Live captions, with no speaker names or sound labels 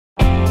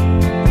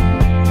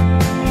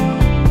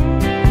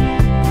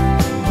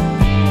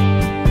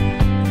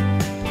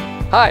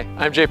Hi,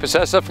 I'm Jay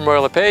Pacecca from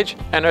Royal LePage,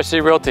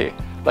 NRC Realty.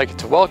 I'd like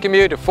to welcome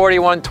you to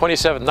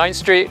 4127 9th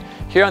Street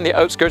here on the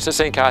outskirts of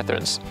St.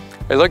 Catharines.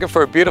 Are you looking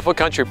for a beautiful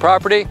country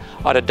property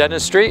on a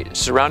dead-end street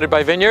surrounded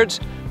by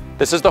vineyards?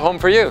 This is the home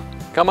for you.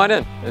 Come on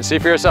in and see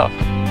for yourself.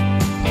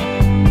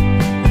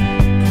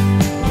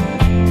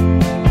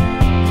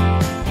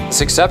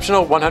 This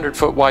exceptional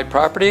 100-foot wide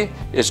property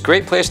is a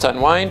great place to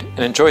unwind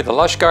and enjoy the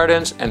lush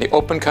gardens and the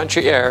open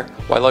country air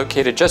while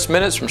located just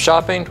minutes from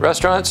shopping,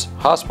 restaurants,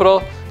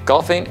 hospital,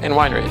 golfing, and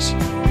wineries.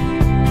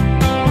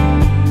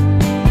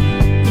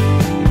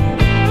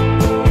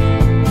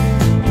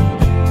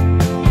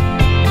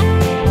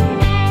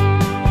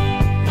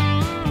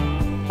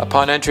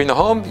 Upon entering the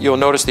home, you will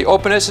notice the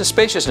openness and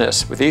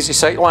spaciousness with easy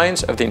sight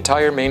lines of the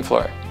entire main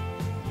floor.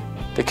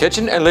 The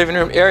kitchen and living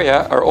room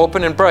area are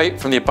open and bright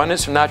from the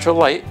abundance of natural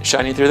light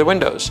shining through the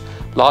windows.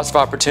 Lots of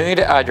opportunity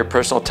to add your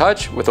personal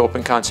touch with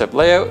open concept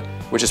layout,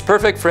 which is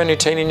perfect for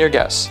entertaining your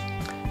guests.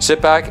 Sit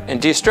back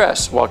and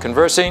de-stress while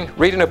conversing,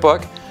 reading a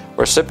book,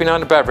 or sipping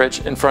on a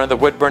beverage in front of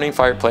the wood-burning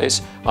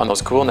fireplace on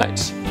those cool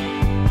nights.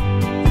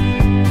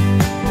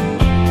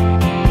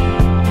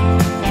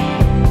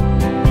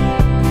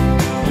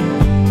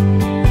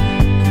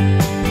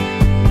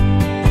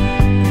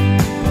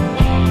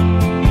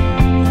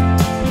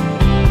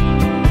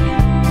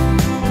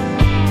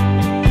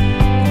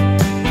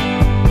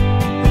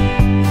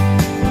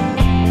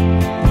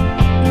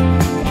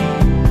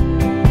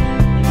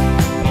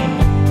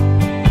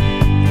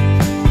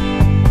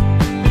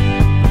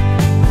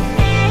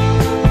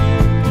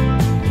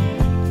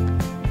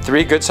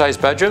 Three good-sized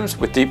bedrooms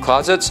with deep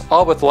closets,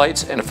 all with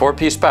lights, and a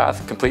 4-piece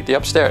bath complete the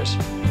upstairs.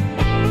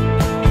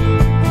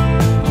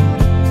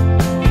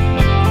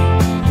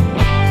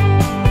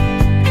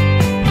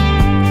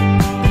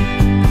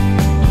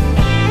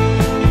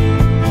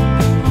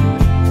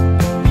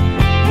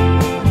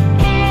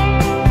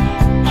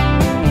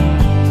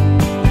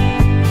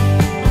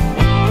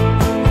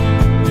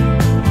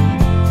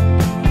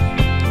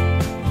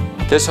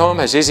 This home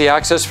has easy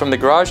access from the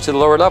garage to the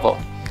lower level.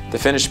 The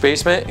finished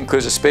basement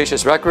includes a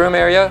spacious rec room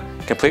area,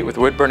 complete with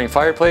wood-burning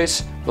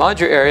fireplace,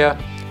 laundry area,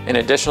 and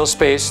additional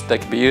space that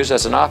can be used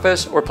as an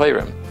office or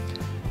playroom.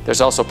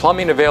 There's also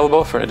plumbing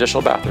available for an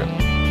additional bathroom.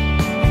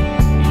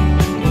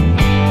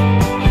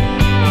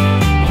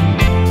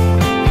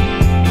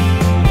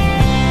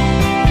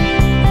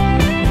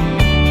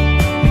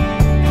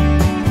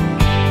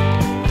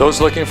 Those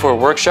looking for a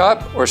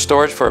workshop or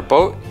storage for a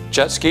boat,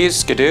 jet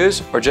skis,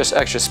 skidoos, or just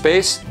extra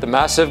space, the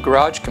massive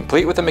garage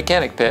complete with a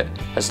mechanic pit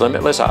has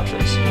limitless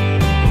options.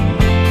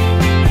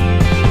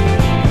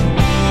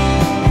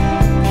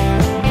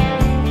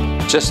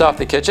 Just off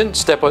the kitchen,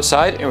 step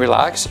outside and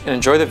relax and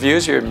enjoy the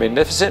views of your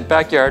magnificent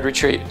backyard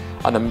retreat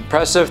on the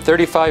impressive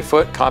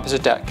 35-foot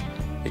composite deck.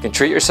 You can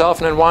treat yourself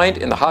and unwind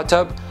in the hot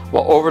tub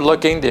while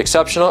overlooking the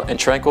exceptional and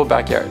tranquil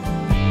backyard.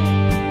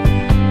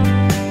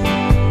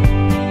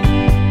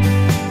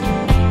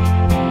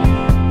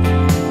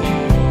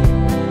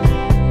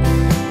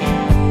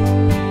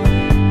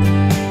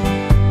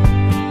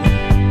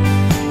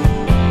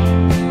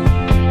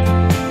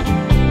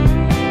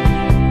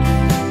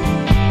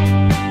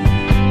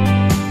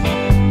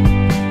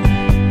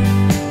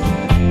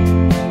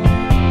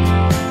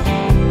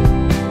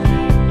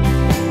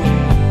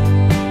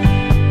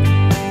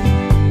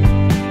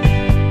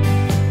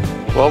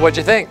 Well, what'd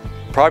you think?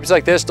 Properties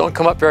like this don't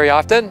come up very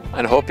often,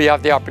 and I hope you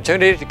have the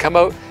opportunity to come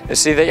out and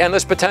see the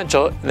endless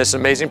potential in this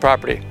amazing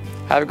property.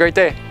 Have a great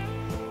day.